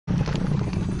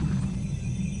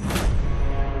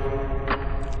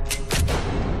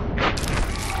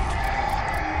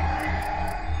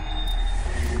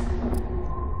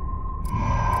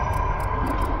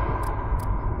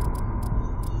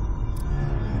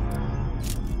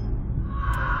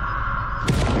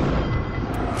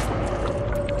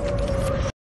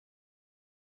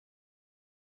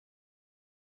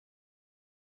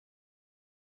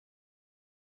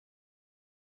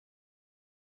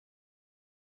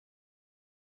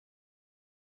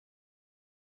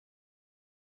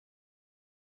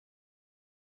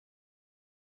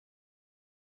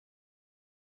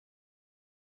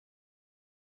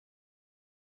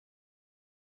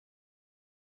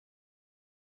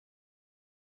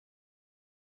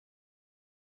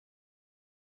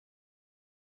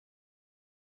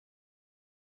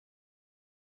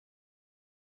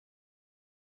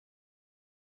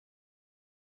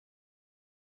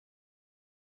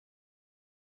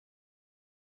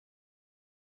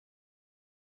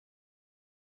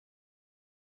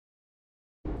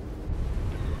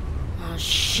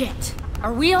Shit!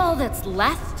 Are we all that's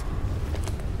left?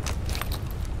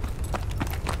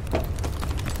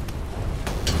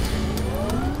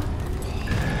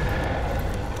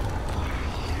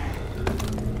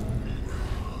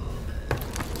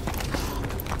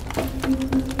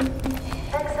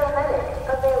 Exo medic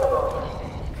available.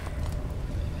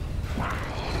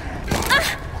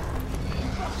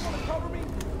 Cover me!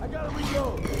 I gotta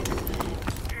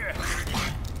reload!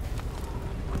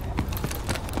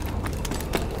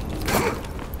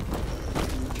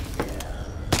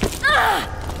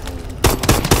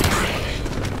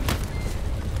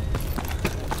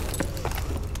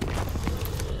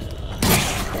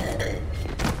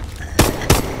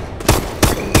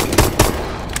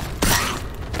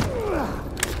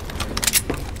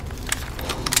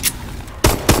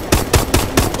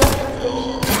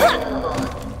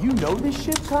 You know this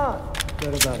shit, Todd?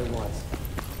 Read about it once.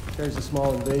 Carries a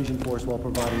small invasion force while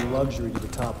providing luxury to the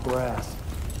top brass.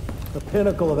 The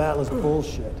pinnacle of Atlas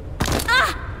bullshit.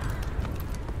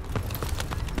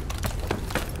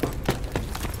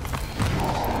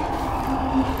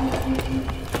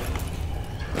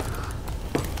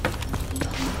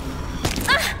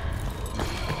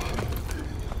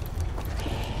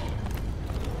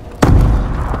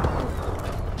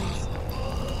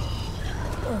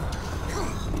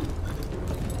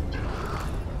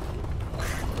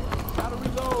 Gotta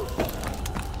reload!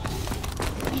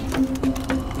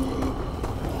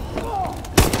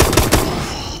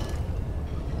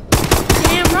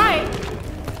 Damn right!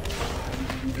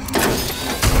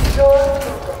 Door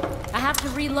open. I have to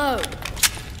reload.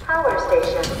 Power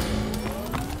station.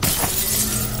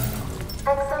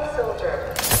 Exo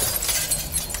soldier.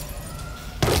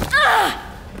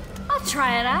 I'll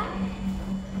try it out.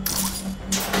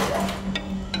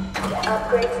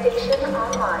 Upgrade station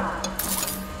online.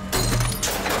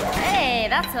 Hey,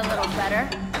 that's a little better.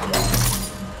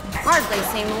 Hardly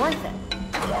seemed worth it.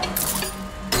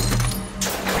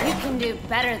 You can do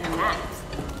better than that.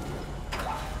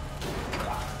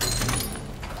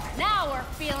 Now we're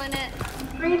feeling it.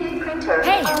 3D printer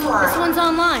Hey, online. this one's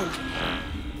online.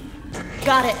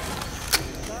 Got it.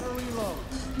 Gotta reload.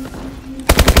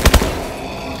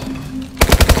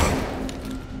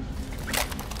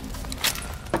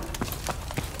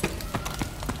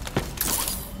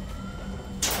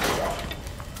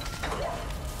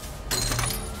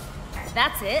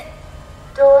 That's it.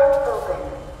 Door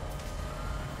open.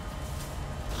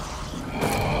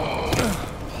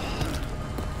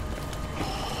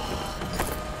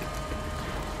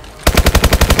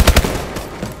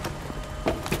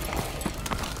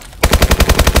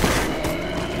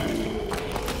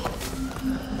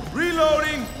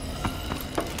 Reloading!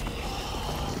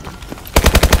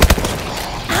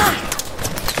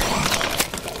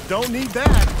 Don't need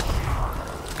that.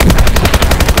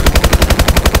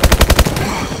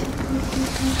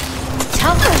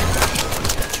 Tell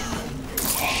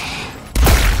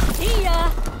See ya.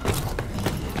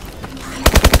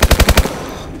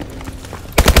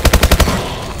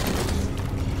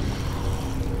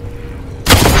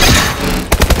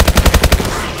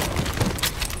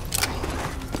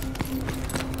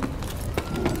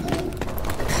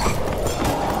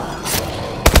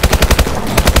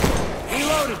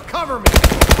 Reloaded! Cover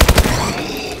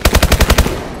me!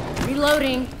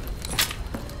 Reloading.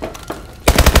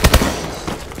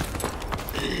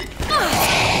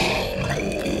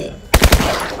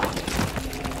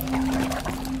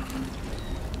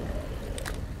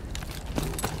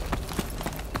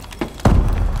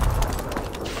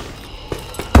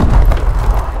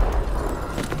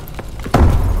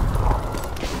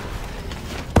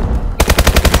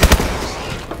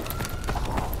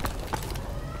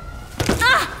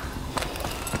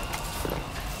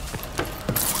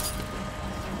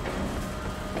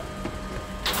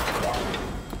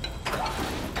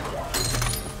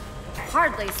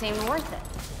 Hardly seemed worth it.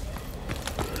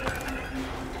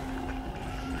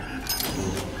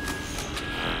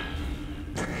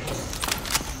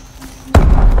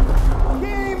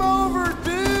 Game over,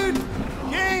 dude!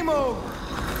 Game over!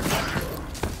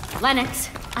 Lennox,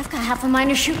 I've got half a mind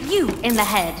to shoot you in the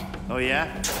head. Oh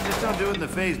yeah? Just don't do it in the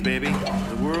face, baby.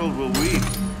 The world will weep.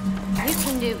 You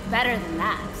can do better than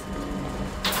that.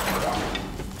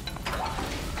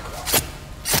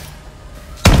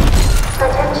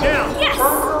 Attention. Yes!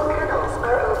 Console panels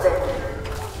are open.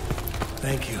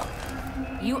 Thank you.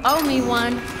 You owe me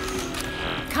one.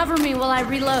 Cover me while I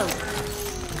reload.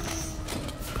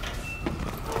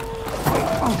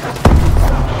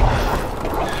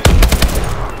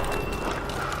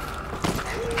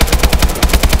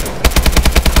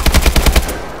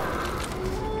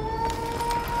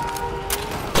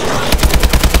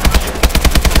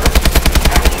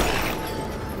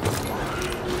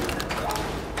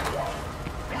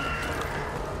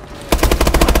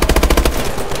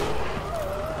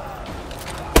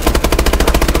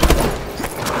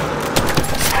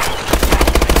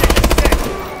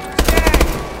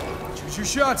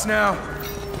 shots now.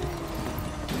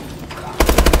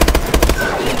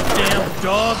 Damn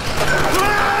dog.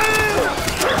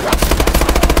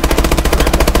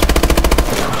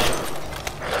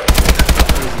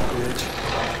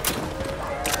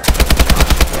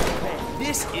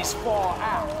 This is far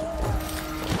out.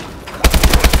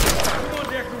 Come on,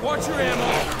 Decker, watch your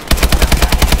ammo.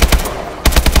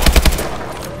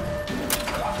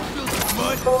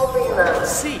 Full reload.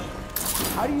 See,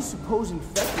 how do you suppose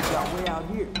infected got way out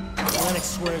here? Lennox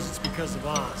swears it's because of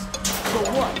Oz. So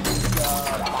what?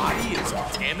 The body is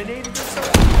contaminated or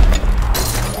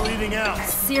something? Bleeding out.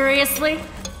 Seriously?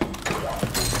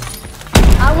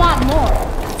 I want more.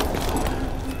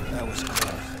 That was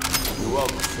close. You're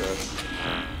welcome, sir.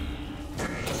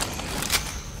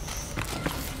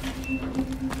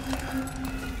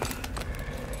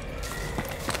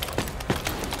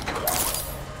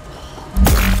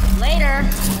 Later.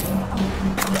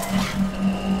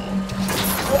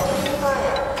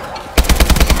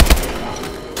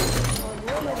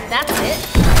 That's it.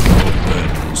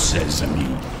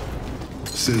 Sesame.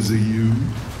 Says a you.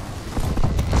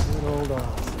 Good old Oz.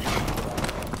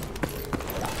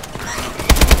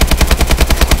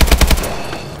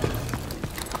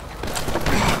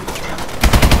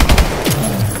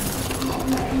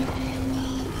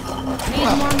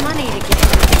 Need more money to get.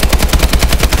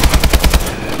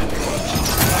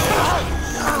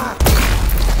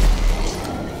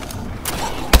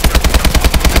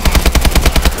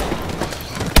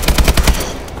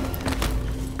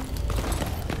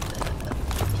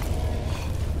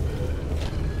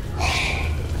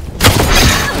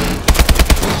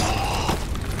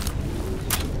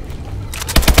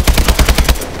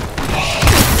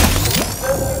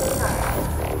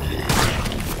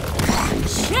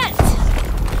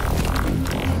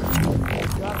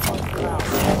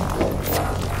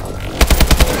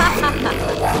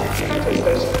 Center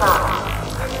Station 5.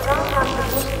 You do not have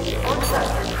permission to access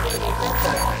the city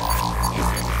center.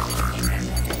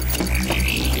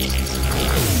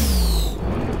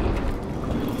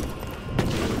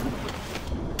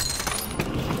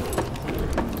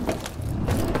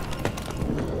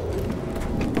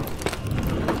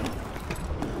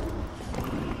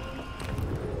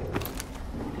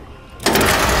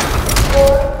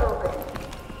 Door open.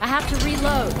 I have to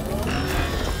reload.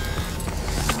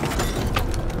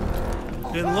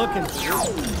 Been looking for you.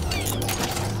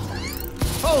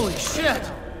 Holy shit!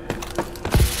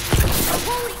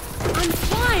 Holy, I'm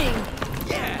flying.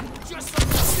 Yeah, just like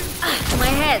the city. My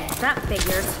head, that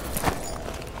figures.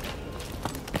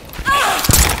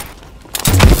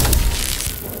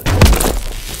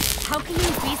 How can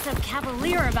you be so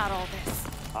cavalier about all this?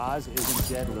 Oz isn't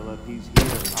dead, Lilith. He's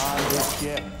here on this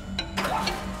ship.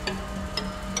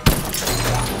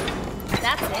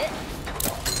 That's it?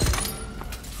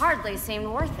 Hardly seemed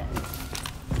worth it.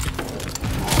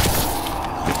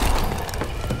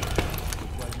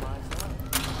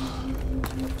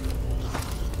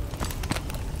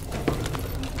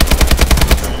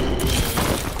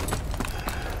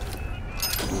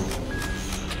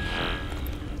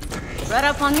 Read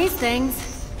up on these things.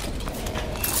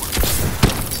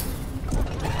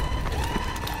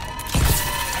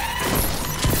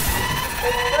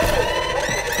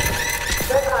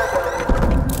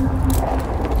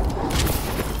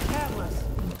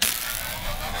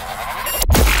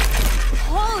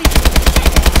 Holy shit!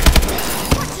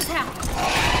 What just happened?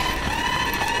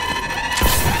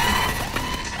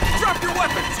 Drop your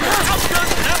weapons!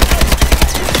 Outgunned and outnumbered!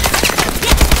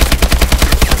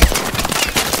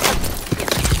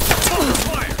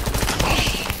 Fire!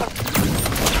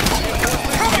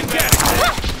 Come and get it!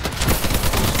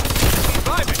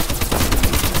 Revive it!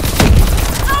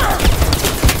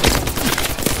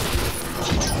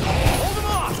 Hold him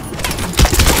off!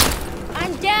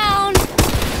 I'm down!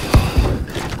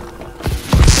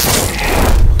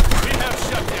 We have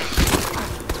shutdown.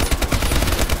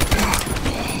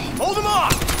 Hold him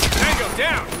off! Tango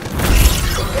down!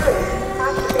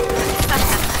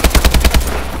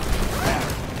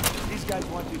 These guys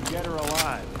want you dead or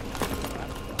alive.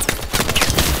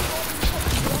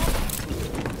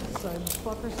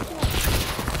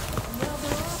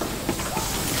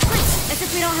 As if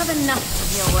we don't have enough to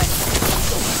deal with.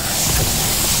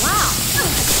 Wow!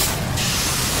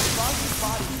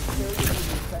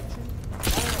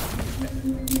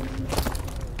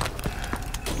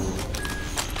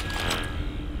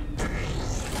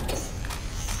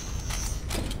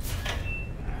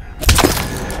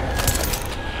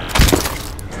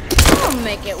 I'll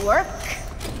make it work.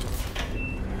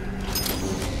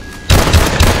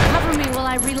 Cover me while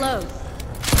I reload.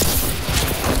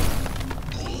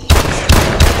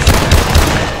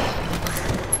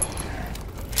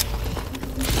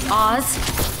 Oz?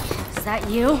 Is that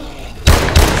you?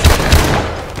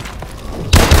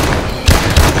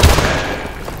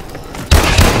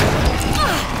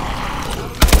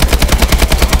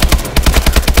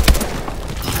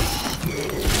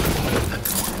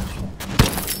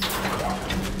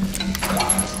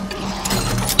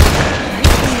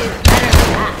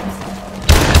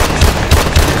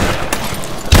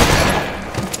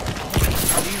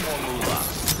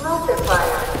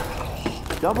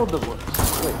 Double the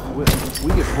wait, we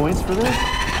get points for this?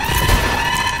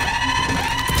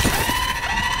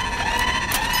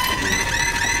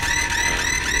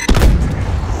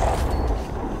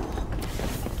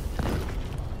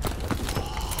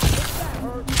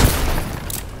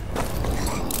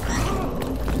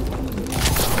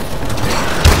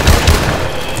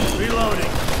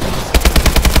 Reloading.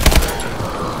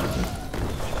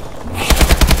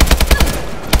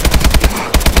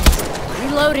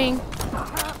 Reloading.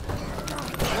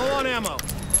 Low on ammo.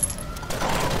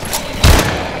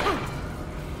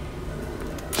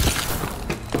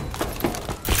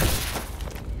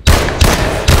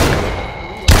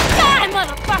 Die,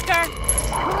 motherfucker!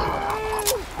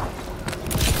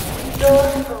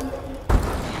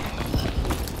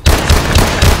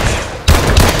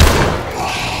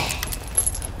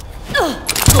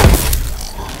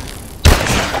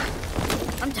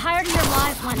 I'm tired of your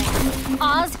lies, Lennox.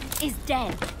 Oz is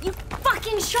dead. You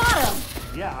fucking shot him!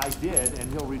 Yeah, I did,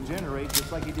 and he'll regenerate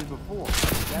just like he did before.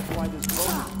 That's why this boat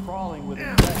is crawling with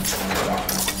infection.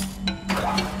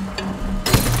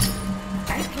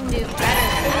 You can do better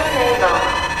than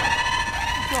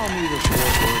Call me the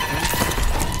fourth horseman.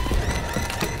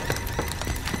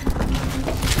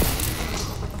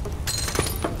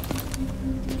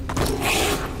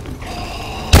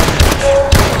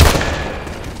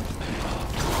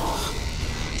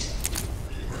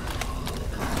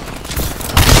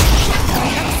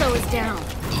 Exo is down.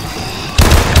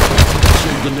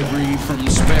 Delivery from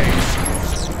space.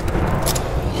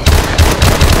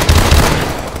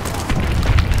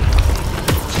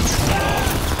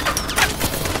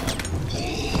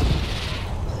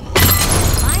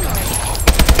 Finally.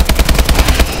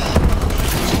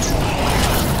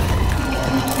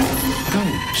 Go,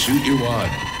 shoot your wad.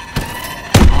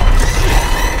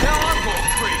 Now I'm going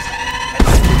crazy.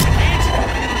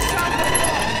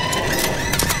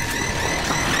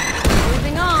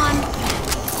 Moving on.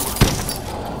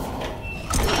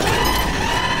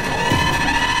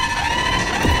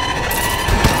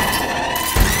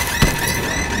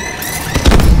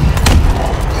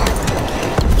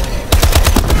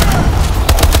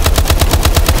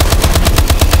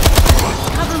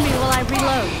 Cover me while I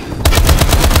reload.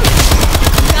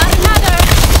 Got another!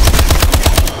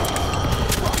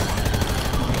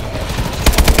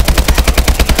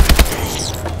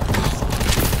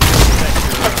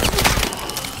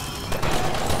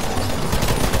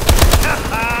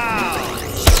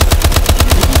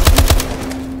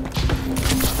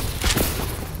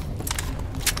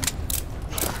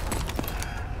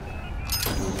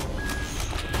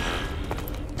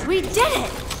 We did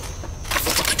it!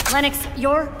 Lennox,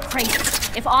 you're crazy.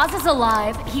 If Oz is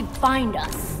alive, he'd find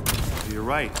us. You're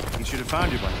right. He should have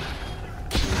found you by now.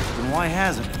 Then why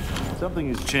hasn't he? Something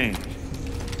has changed.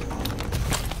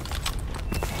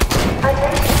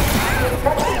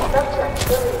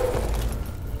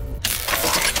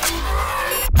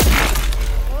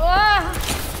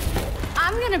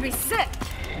 I'm gonna be sick.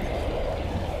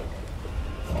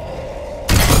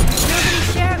 Nobody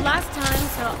shared last time,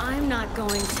 so I'm not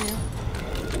going to.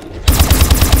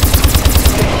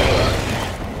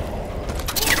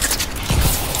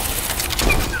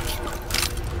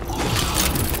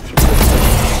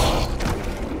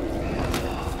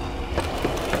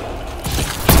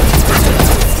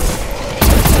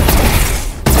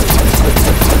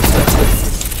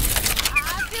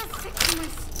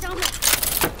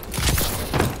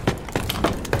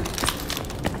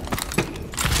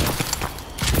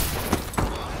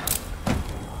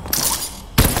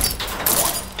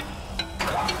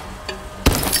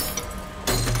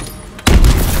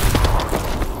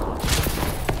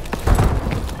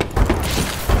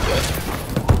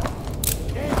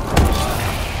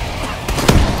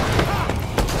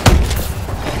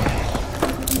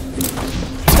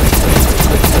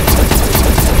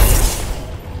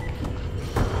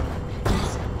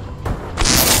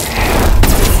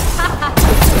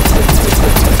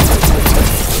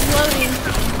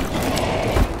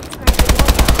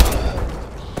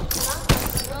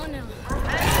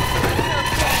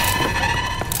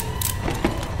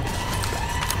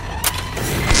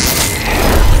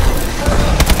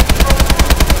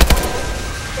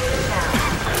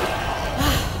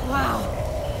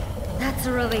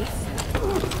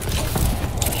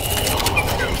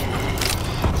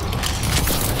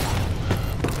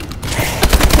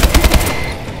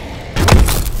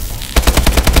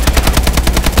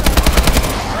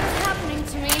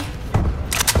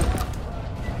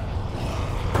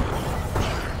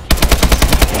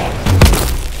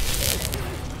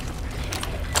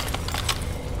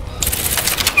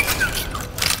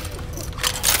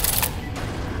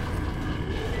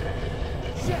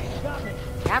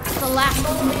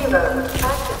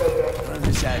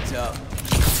 adds up.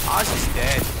 Oz is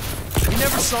dead. We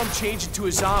never saw him change into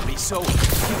a zombie, so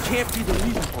he can't be the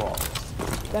reason for all this.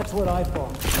 That's what I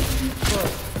thought.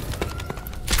 First.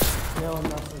 Now I'm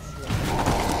not so sure.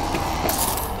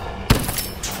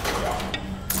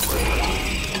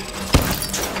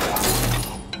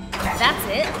 That's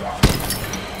it?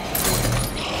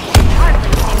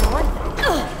 Hardly seemed worth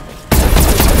it.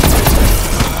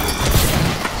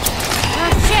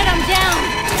 Oh shit, I'm down!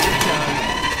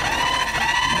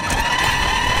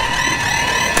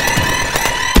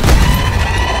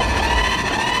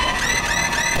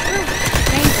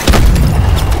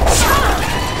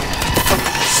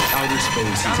 Outer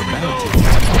space is about to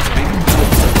big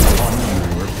on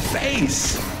your face.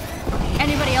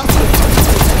 Anybody else?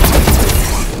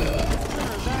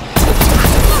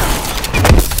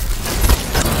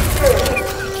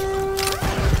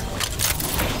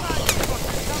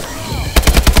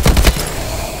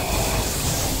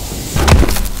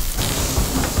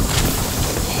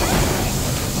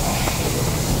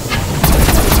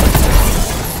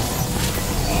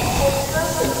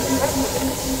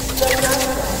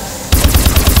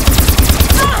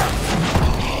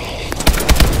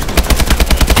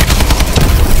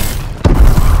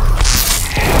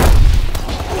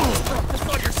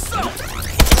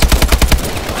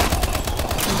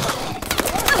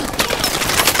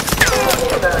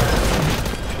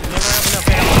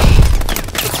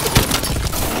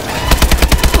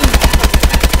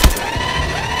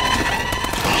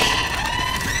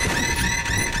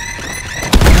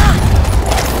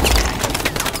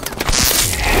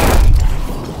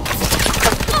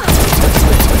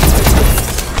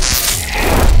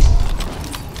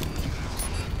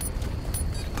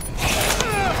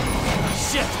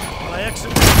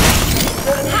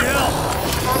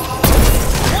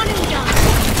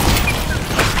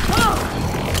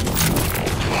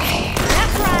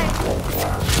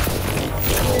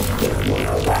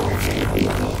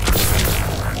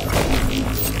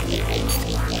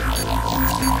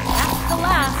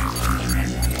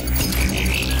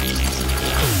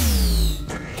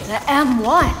 The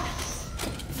M1.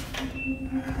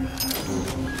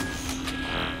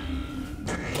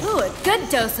 Ooh, a good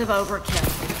dose of overkill.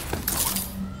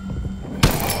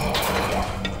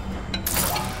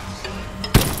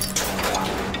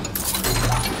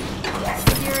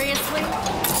 Seriously?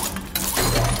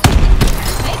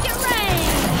 Make it rain!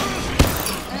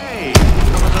 Hey,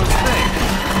 some of those things.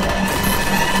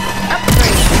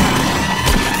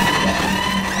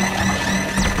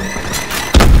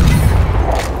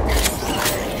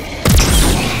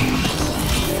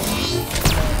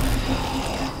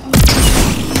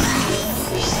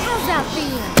 How's that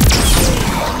feel?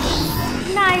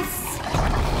 Nice.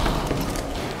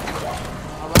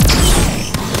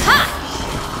 Ha!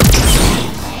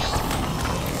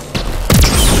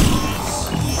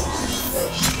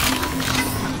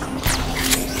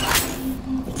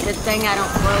 Good thing I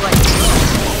don't throw like you.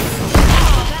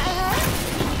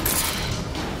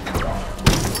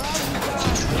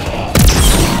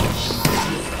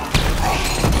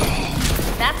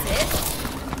 That's it.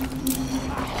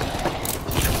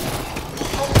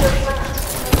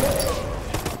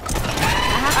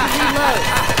 I have to reload.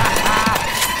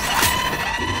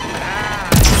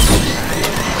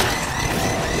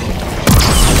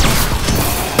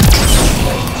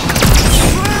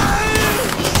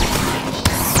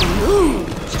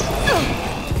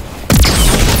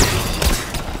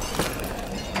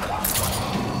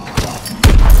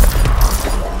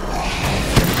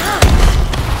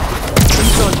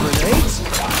 These on grenades?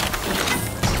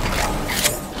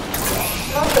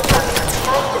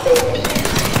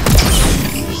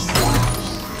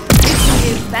 You can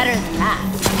do better than that.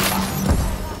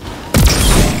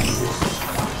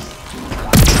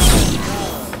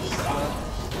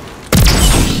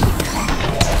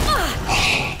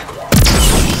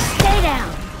 Stay down.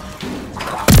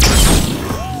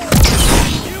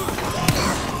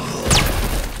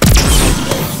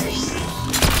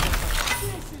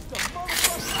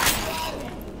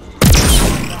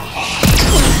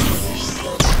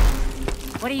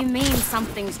 What do you mean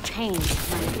something's changed?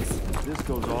 This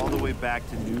goes all the way back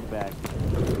to New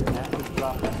Baghdad. After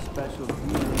dropping a special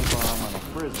DNA bomb on a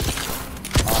prison.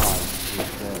 Oz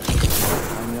is there.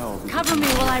 I know. because Cover me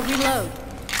while I reload.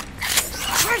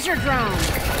 Treasure drone!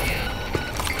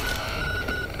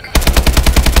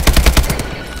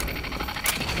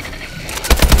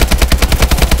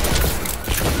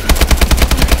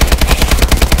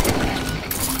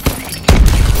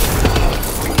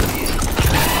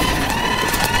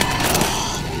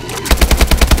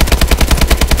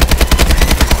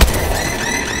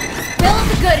 Fill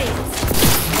the goodies!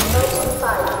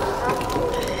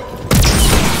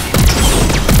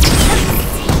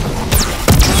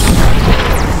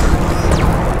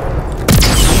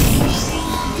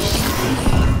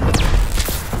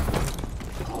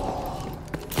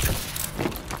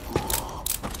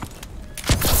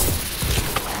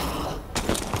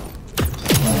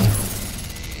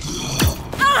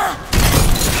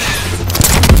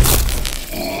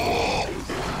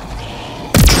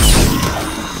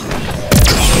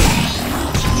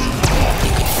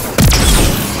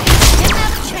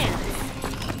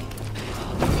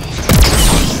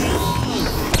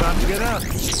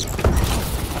 down.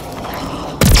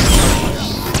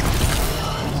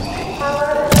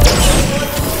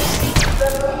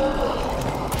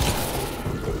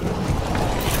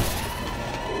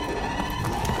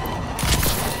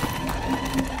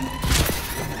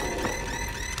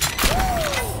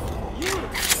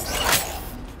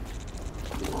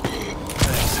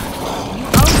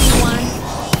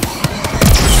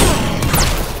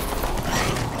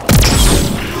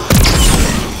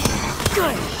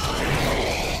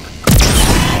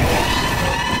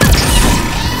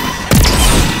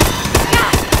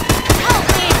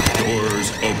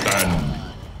 Doors open.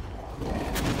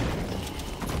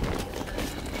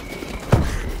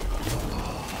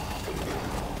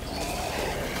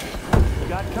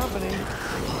 Got company.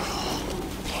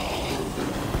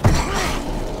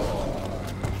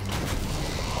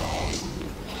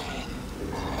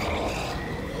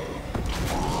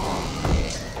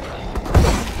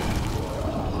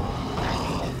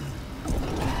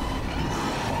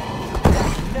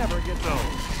 Never get those.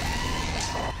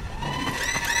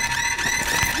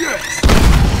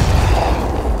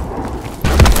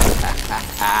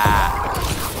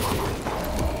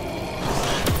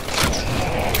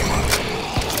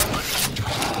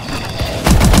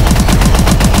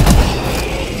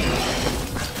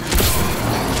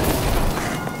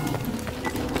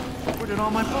 Where did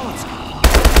all my bullets go?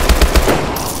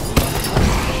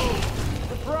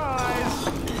 Surprise!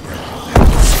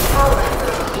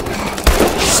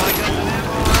 I got an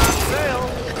ammo on sale.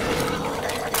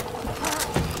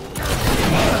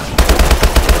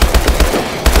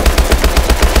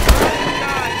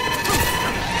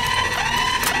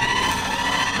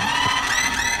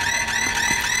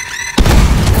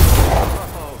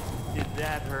 Oh, did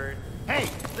that hurt? Hey,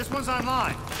 this one's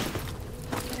online.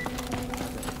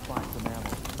 Find some ammo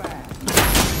fast.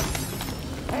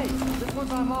 Hey, this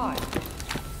one's online.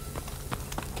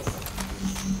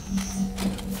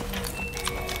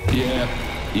 Yeah,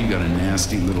 you got a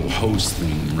nasty little host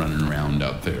thing running around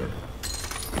out there.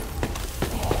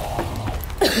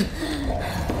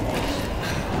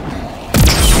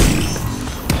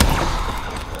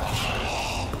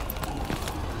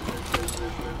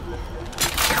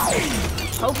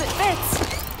 Hope it fits.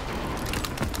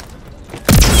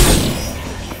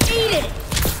 Eat it!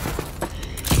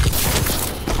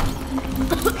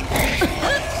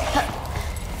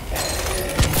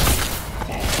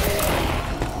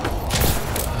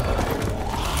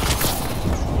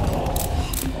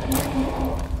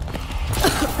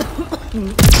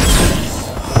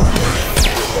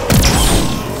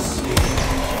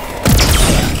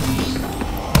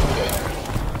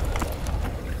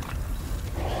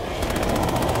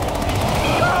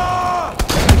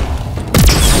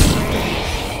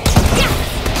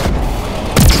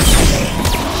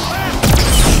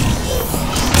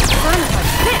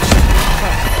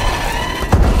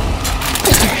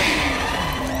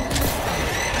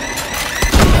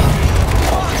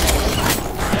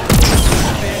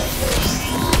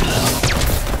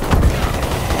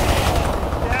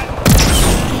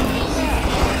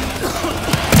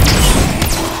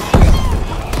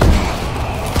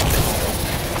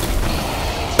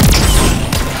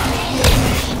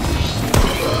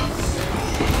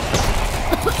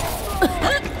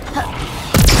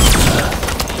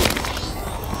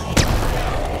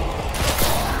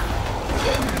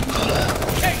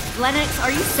 Lennox, are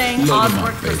you saying Load Oz him up,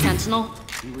 worked for baby. Sentinel?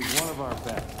 He was one of our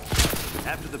best.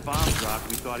 After the bomb dropped,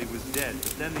 we thought he was dead,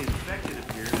 but then the infected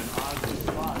appeared and Oz was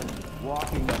spotted,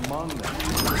 walking among them.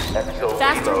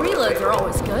 Faster reloads are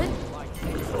always good.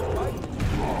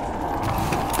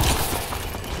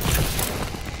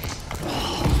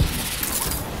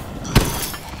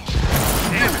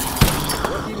 Damn it!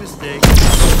 Rookie mistake.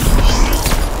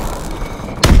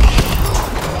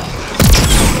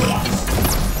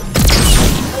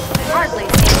 Hardly.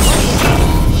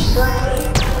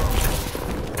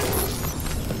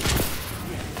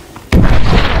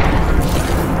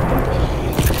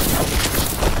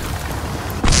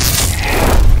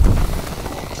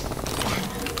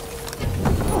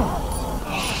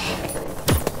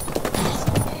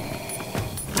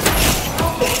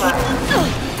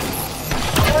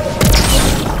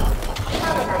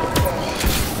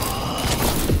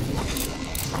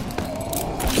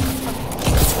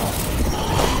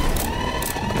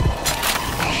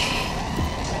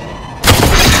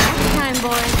 Time,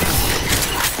 boys.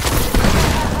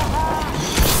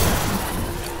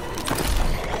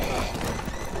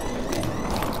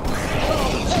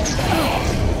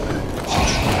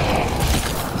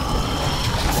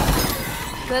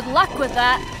 Good luck with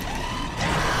that.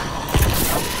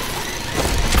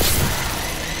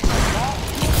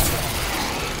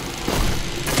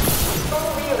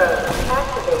 mode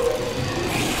activated.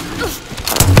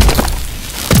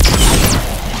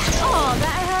 Oh,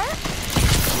 that hurt?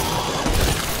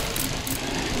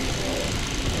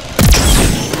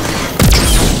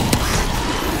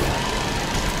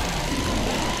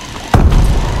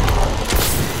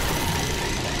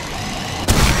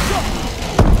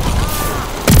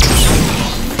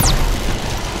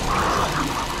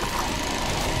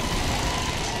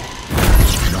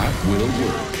 That will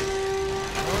work.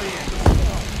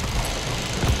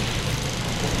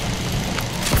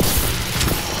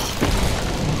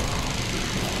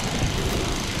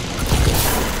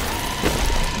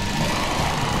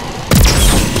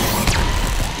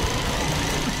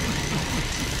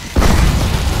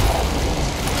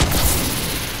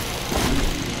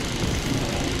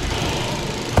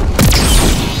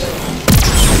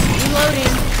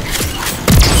 Reloading.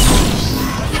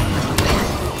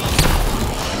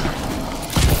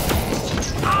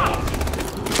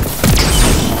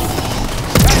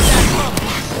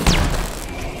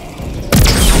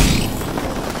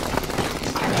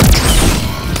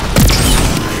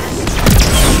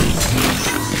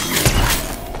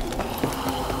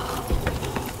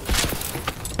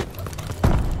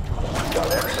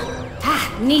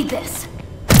 Need this.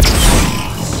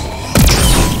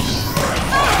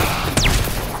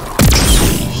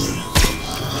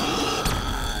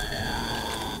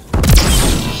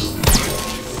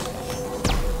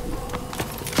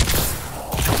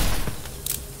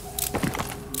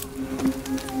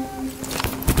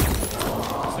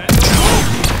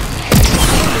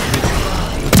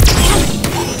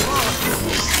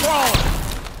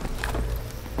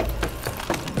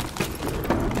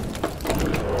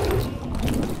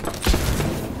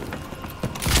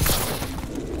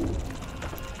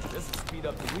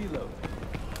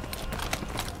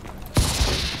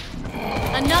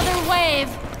 Another wave.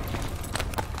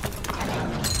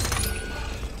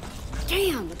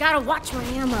 Damn, gotta watch my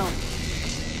ammo.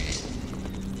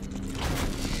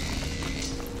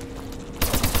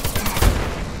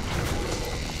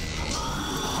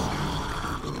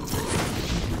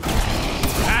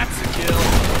 That's a kill.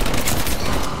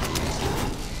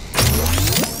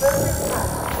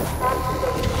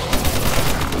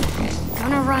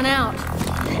 Gonna run out.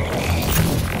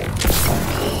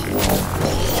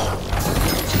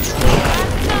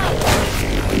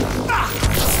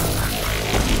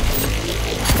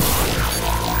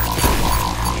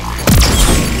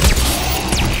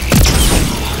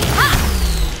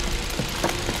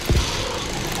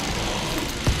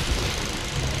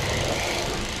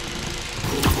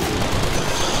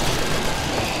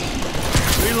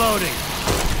 Reloading.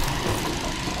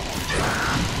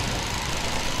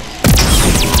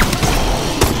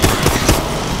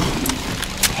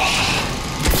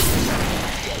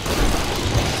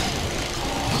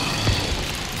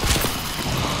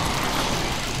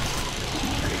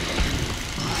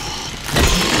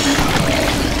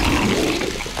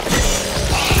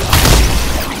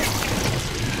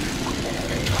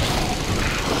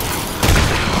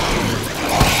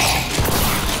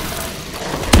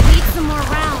 Need some more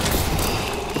rounds.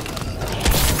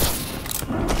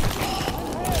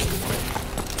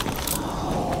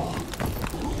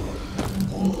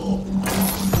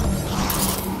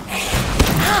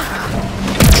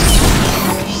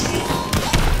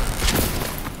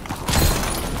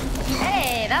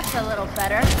 Hey, that's a little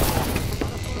better.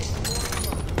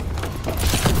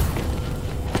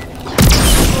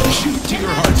 Shoot to your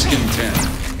heart's content.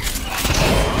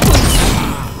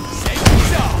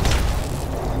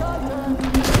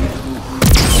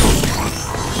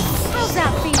 How's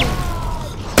that feeling?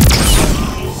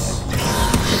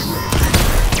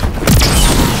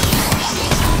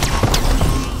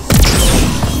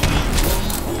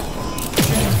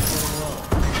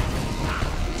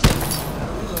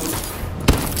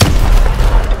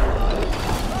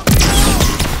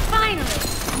 Finally!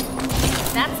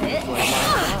 That's it? I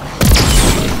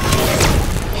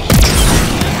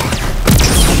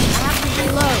have to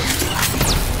reload.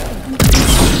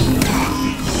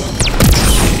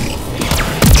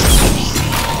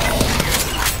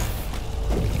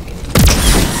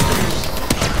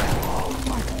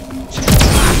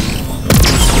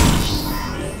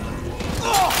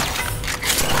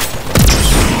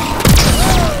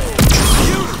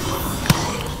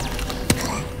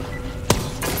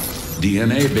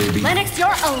 DNA, baby. Lennox, you're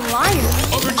a liar.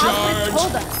 Overcharge. Osgood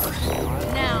told us.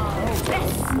 Now,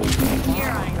 this. Here I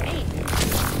ain't.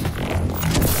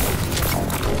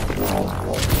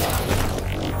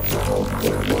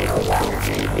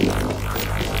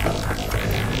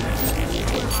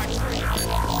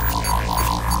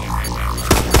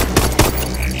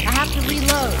 I have to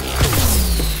reload.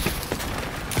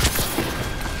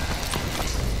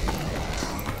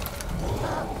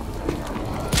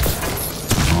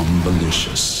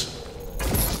 worse.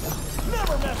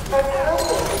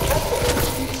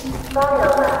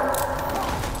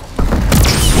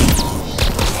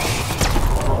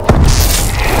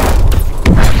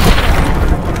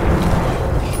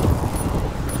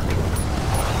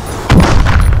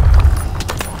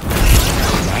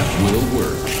 That will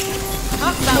work.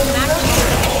 Talk about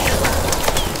maximum.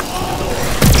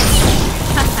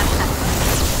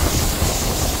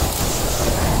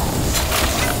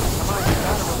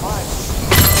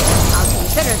 I'll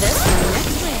consider this my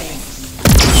next play.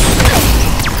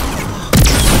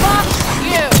 Fuck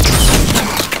you!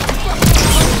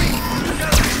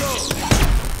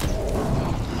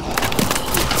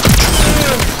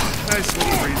 Nice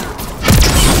little breather.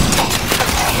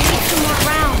 Need some more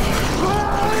rounds.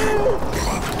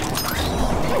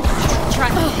 Try.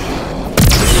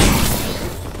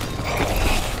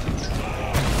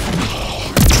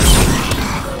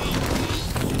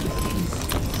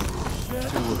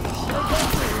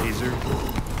 Laser.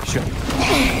 Shut up.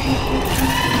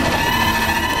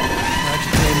 How'd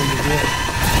you claim him to get?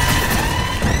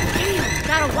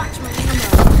 Gotta watch my ammo.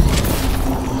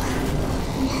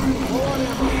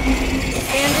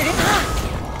 Standard it.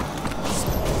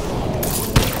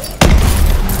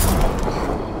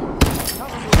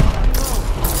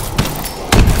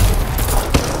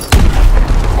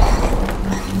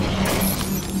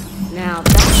 Now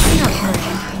that's an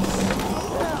upgrade.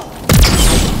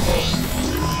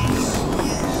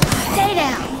 Stay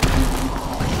down.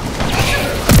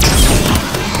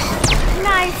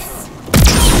 Nice.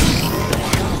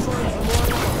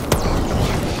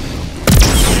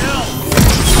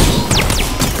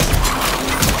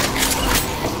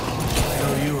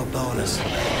 Owe you a bonus.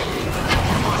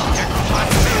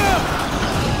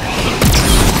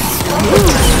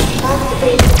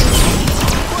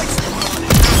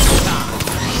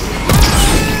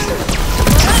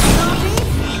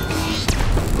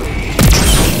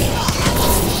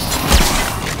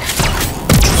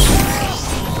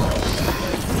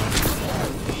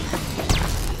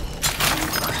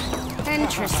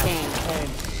 Interesting.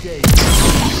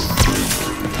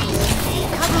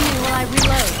 Cover me while I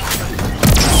reload.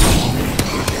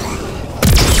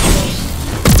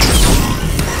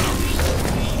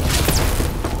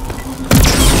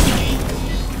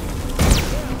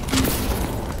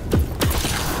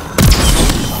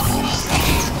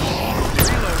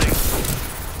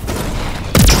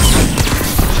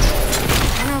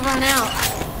 I'm gonna run out.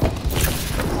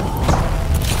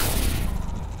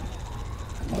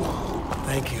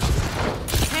 Thank you.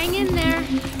 Hang in there.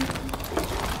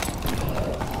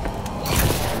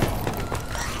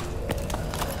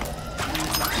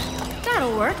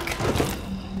 That'll work.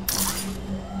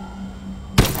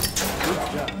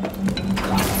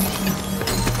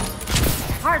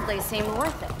 Hardly seemed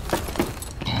worth it.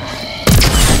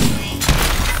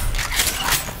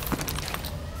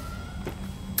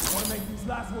 Wanna make these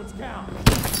last ones count.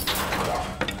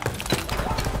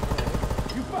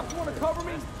 You fucking wanna cover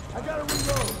me? I gotta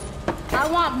reload. I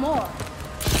want more.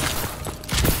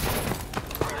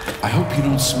 I hope you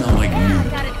don't smell like Yeah, me.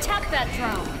 gotta tap that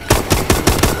drone.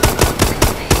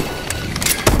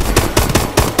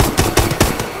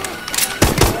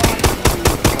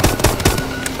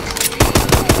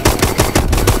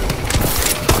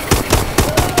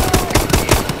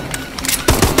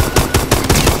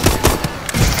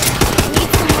 Need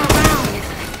some more rounds.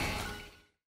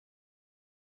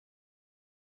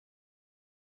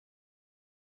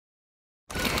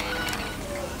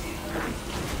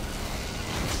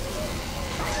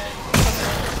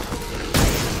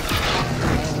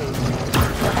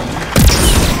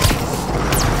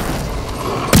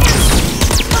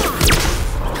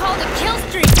 Call the kill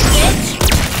streak, bitch!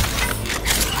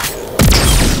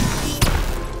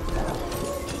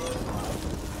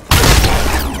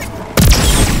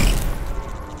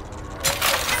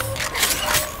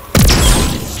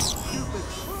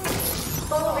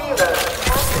 Full reload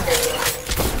activated.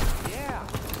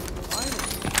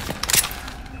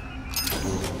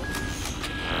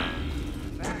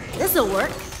 This'll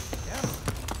work.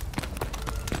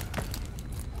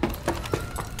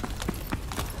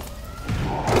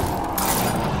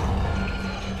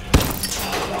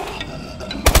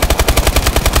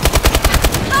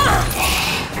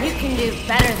 You can do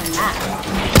better than that.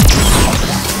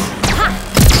 Ha!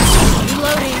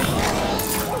 Reloading.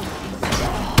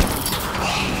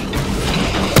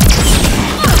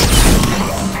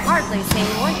 Hardly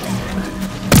seemed worth it.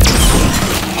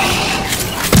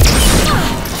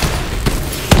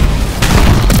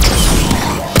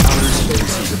 Outer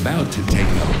space is about to take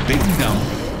a big dump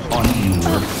on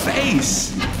your face.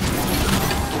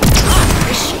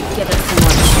 This should give it some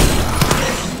more.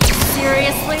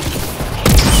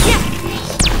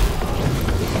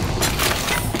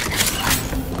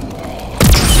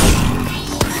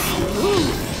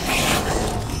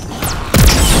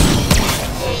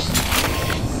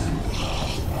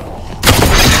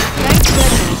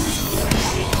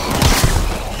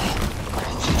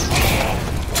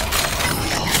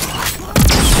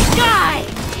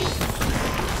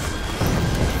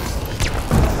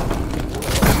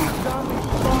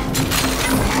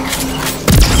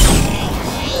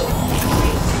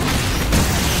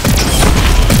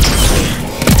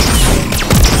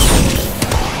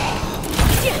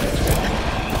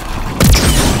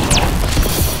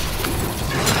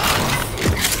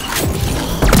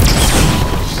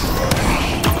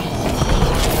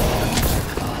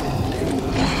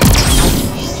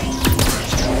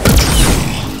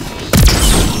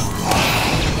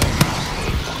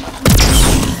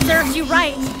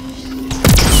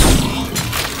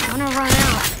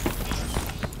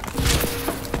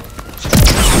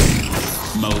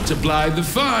 Multiply the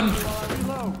fun.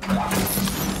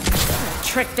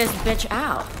 Trick this bitch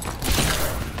out.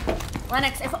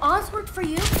 Lennox, if Oz worked for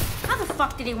you, how the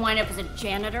fuck did he wind up as a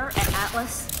janitor at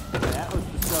Atlas? Atlas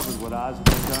discovered what Oz had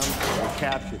become and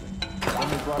captured him. Then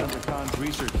they brought him to Khan's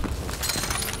research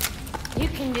facility. You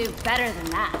can do better than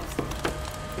that.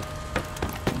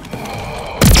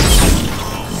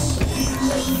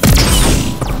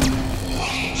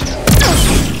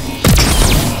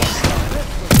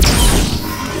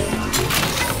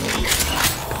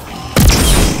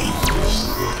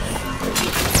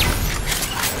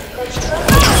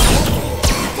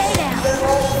 Stay down.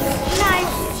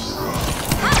 Nice.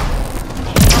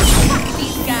 Fuck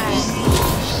these guys.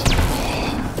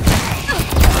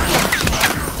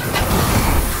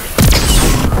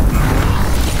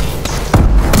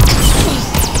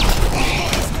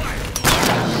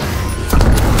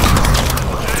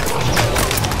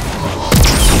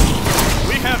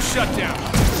 We have shutdown.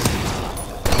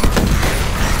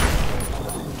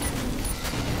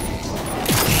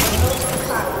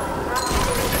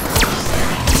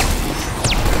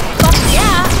 Fuck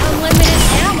yeah, unlimited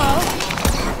ammo.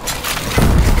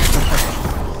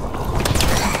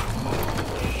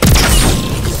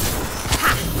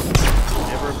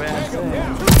 Never a bad thing.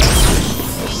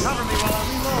 Cover me while I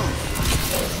reload.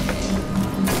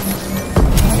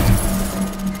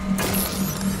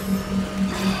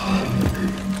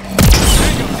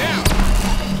 Tango down.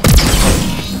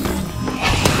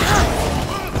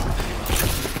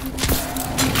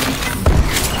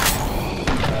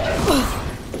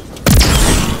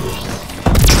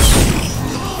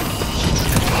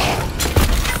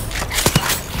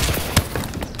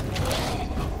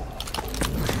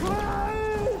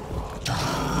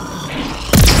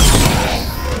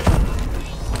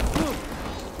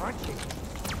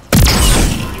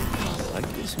 Like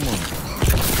this one.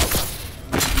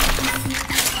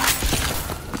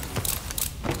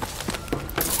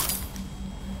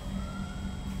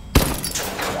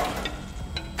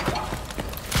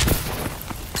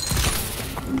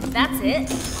 That's it.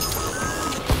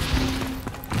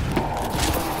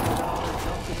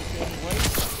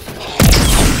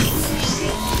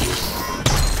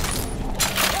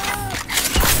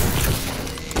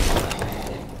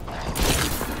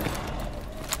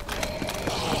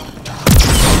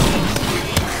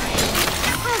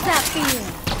 How's that feel?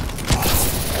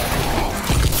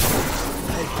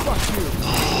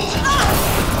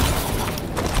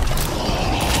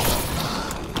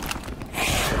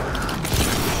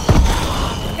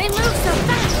 They move so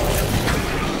fast.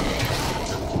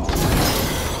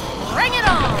 Bring it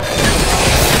on.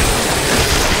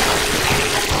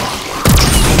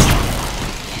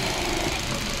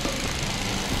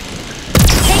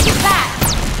 Take it back.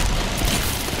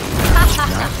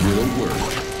 That will work.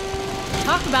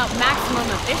 Talk about maximum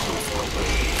efficiency.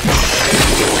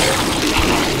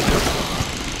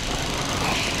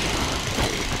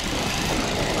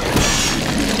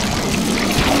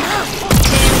 Damn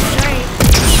straight.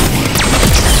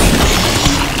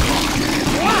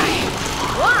 Why?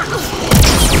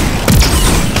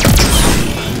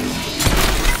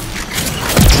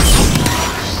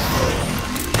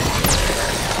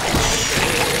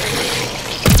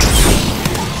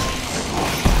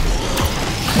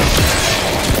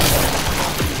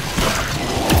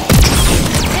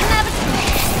 Didn't have a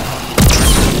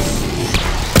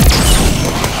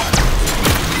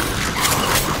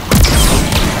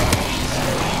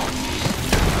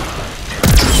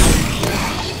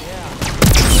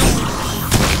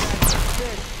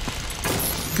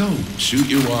Go, shoot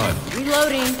your wad.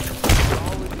 reloading.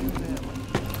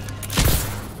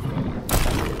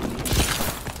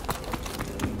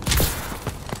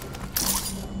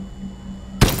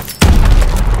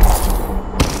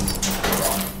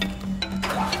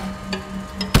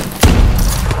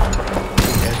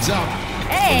 Heads up.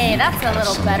 Hey, that's a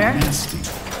little better. Nasty.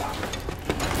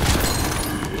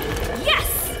 Yes!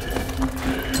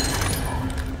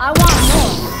 I want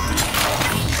more.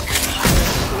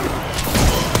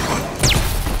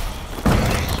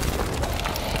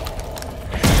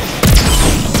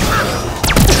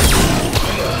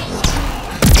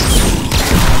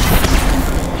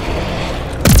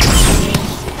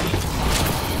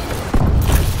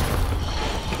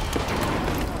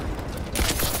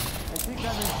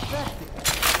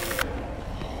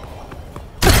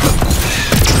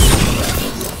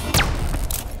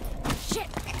 Shit!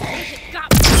 It got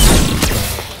me.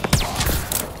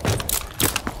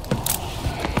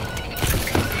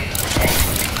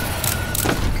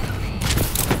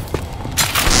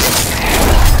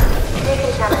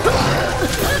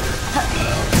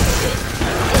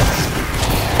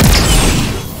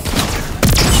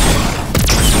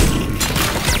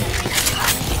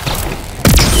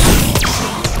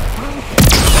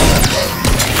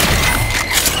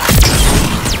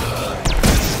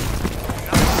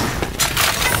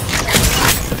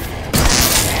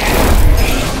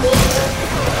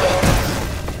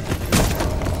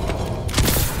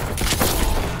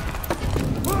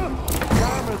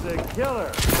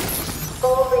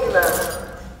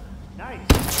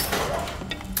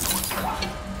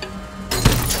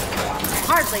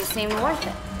 honestly seemed worth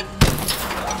it.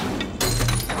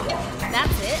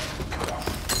 That's it?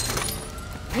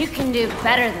 You can do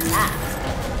better than that.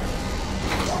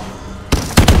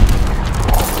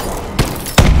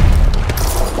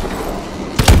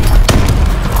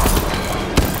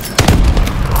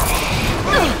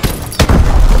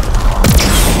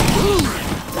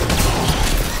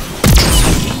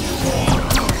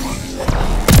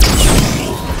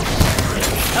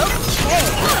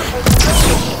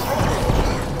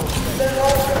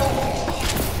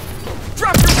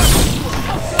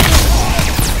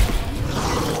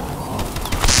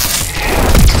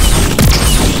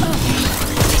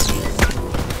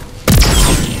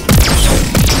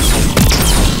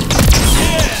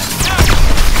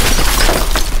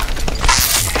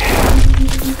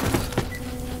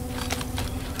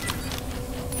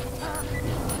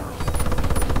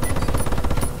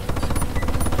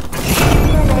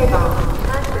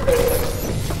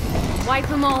 Wipe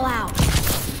them all out.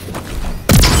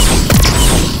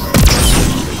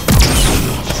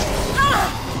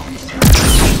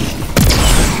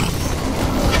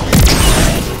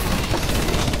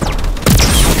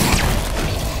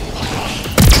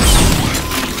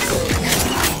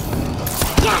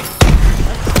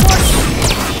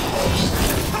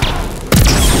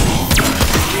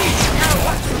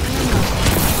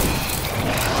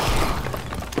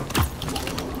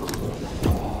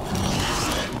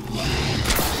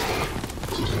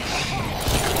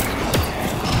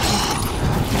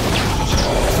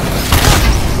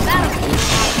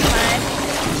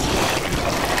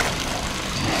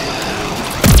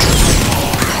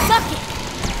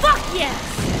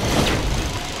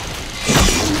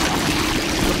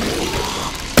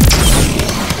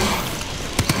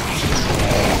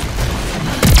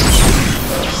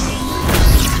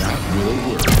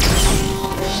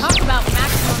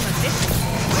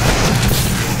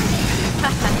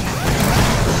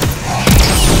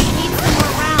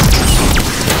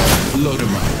 Load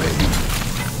him up, baby.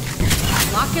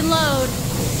 Lock and load.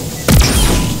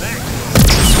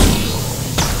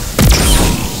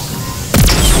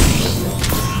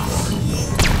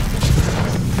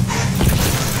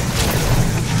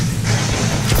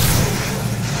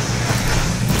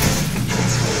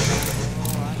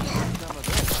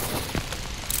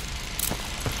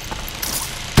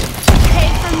 Pay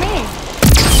for me.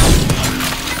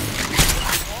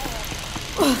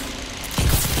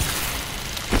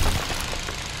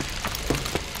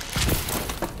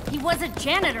 He was a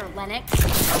janitor, Lennox.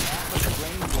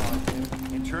 Brainwashed him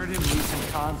and turned him loose in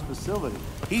Khan's facility.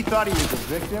 He thought he was a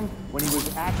victim when he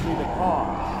was actually the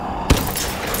cause.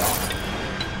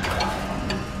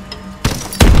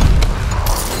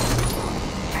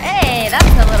 Hey,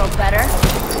 that's a little better.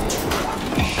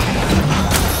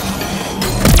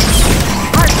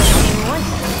 Hardly even worth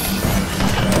it.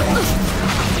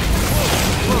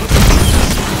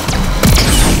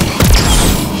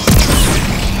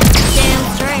 Damn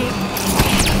straight.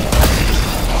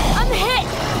 I'm hit!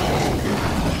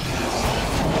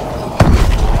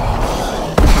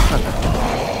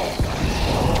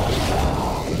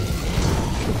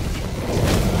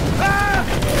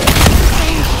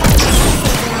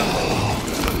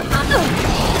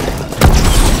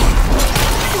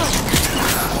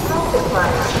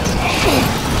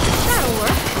 That'll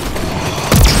work.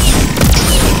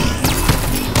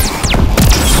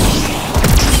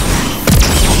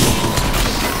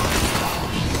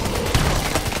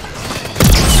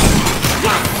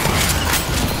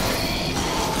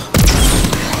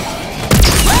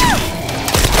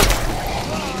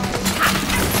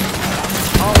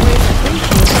 Always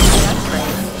appreciate the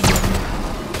upgrade.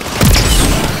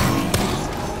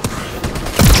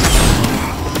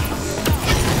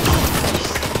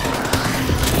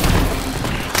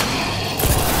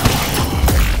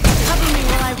 Cover me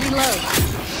while I reload.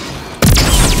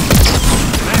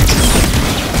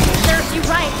 Serves you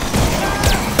right.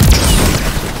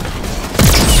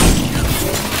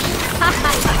 How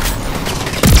about that?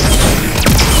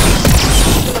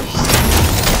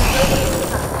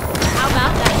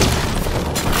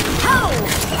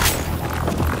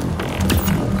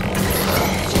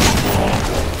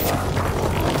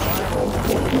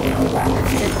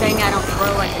 Good thing I don't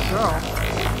throw like a girl.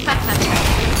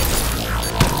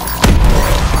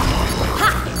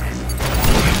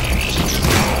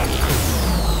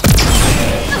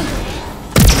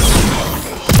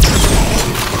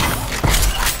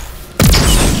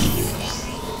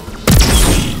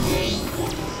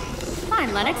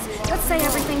 Fine, Lennox. Let's say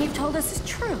everything you've told us is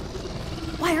true.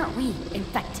 Why aren't we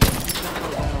infected?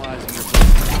 Analyzing your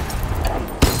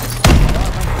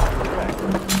correct.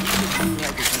 You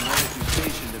have a genetic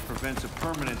mutation that prevents a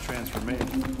permanent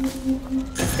transformation.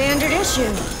 Standard issue,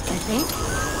 I think.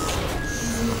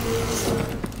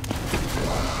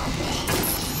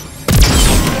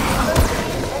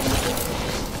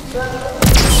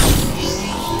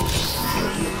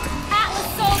 Atlas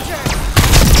soldier!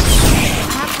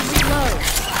 I have to reload.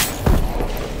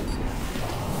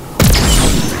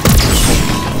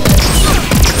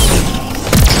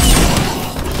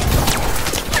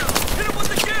 Hit him with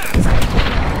the gas!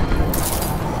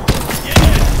 Yeah!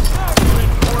 We're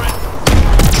in for it!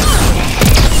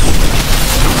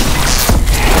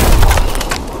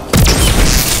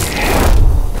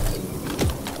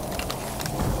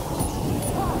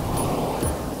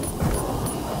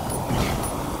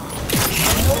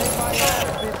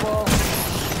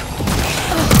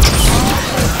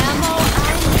 Ammo,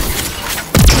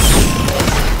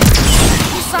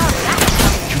 you saw that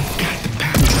coming.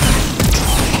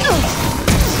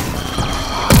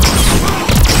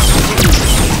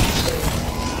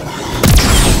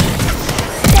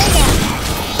 Stay down.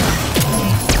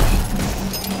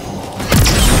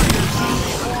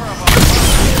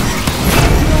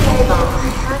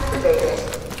 Activated.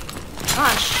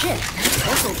 Ah, shit.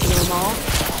 This'll do them all.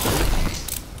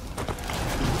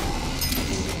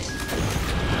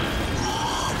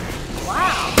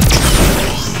 Wow.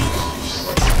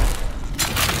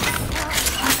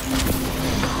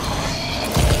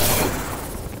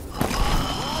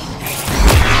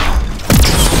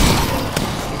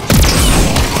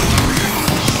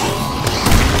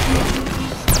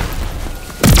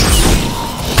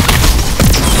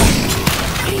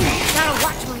 Gotta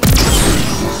watch my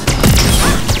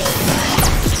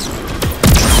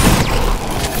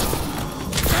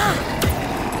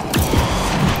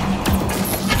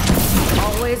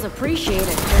always appreciate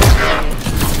it.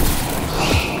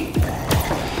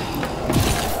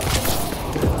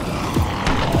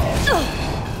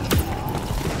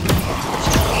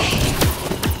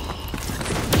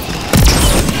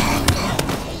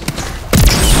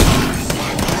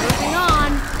 Moving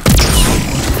on.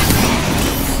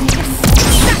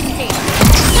 Disgusting.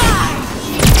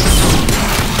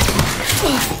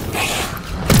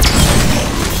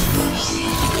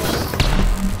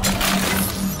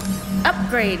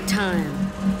 Upgrade time.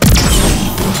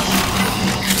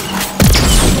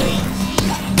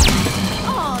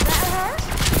 Oh, that hurt?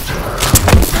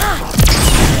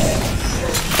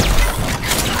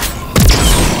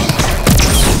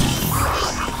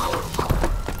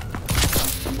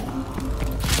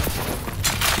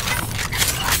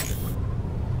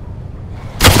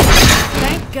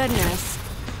 Thank goodness.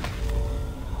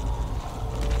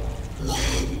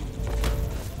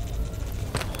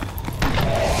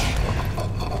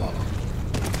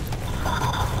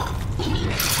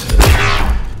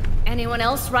 Anyone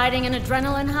else riding an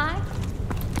adrenaline high?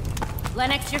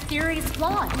 Lennox, your theory is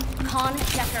flawed. Con,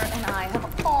 Decker, and I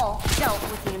have all dealt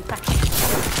with the infection.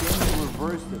 Then you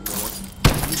reversed it, Lord.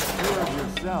 You're sure of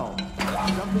yourself.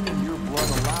 Something in your blood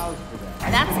allows for that.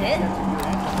 That's it? Your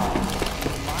antibodies.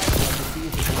 It's my blood to see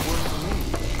if it will work for me.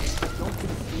 Don't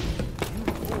concede. You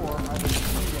four are the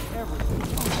key to everything.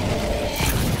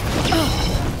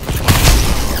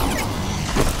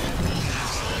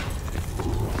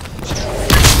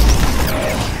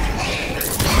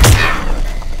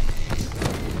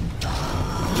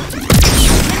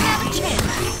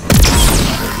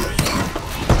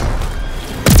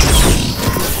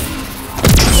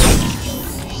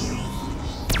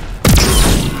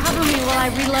 Cover me while I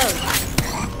reload.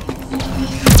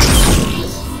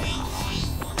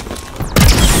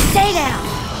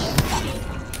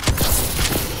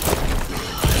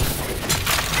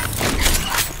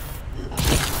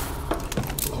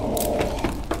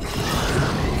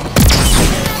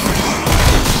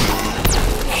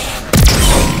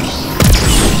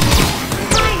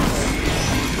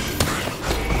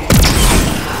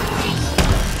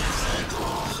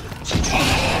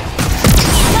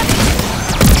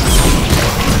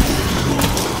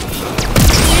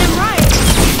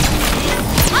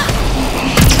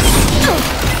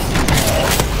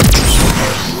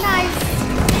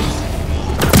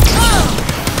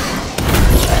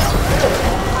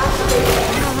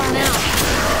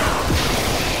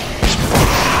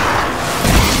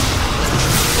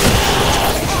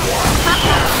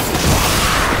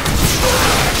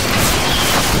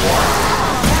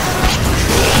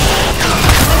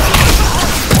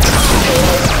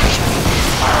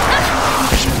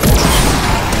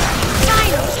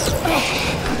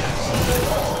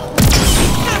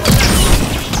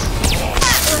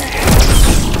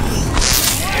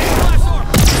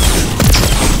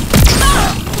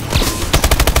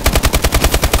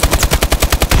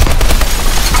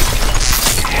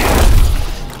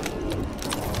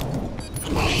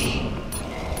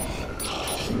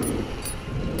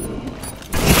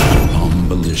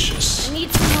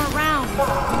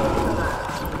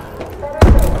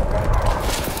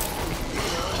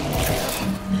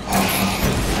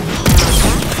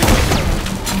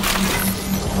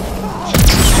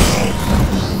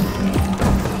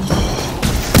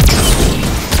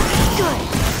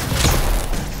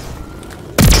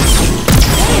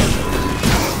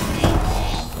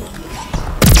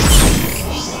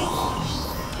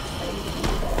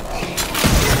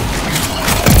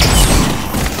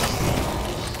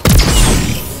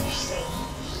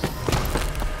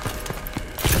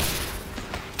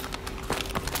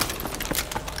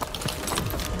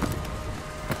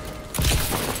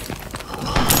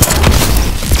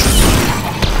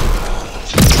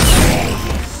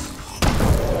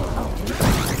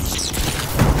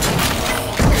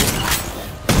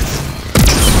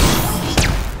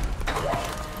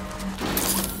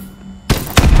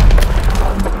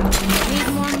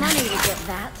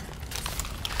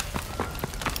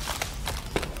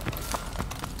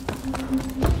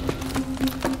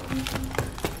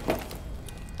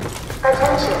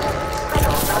 Attention,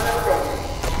 tunnels are open.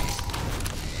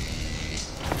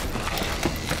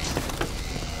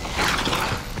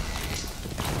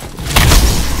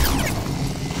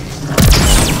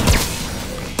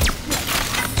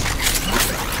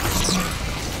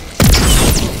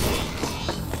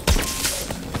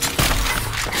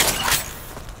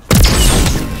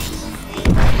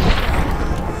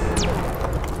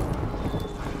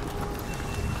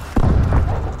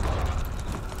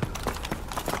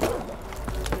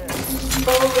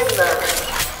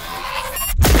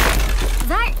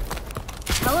 That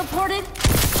teleported?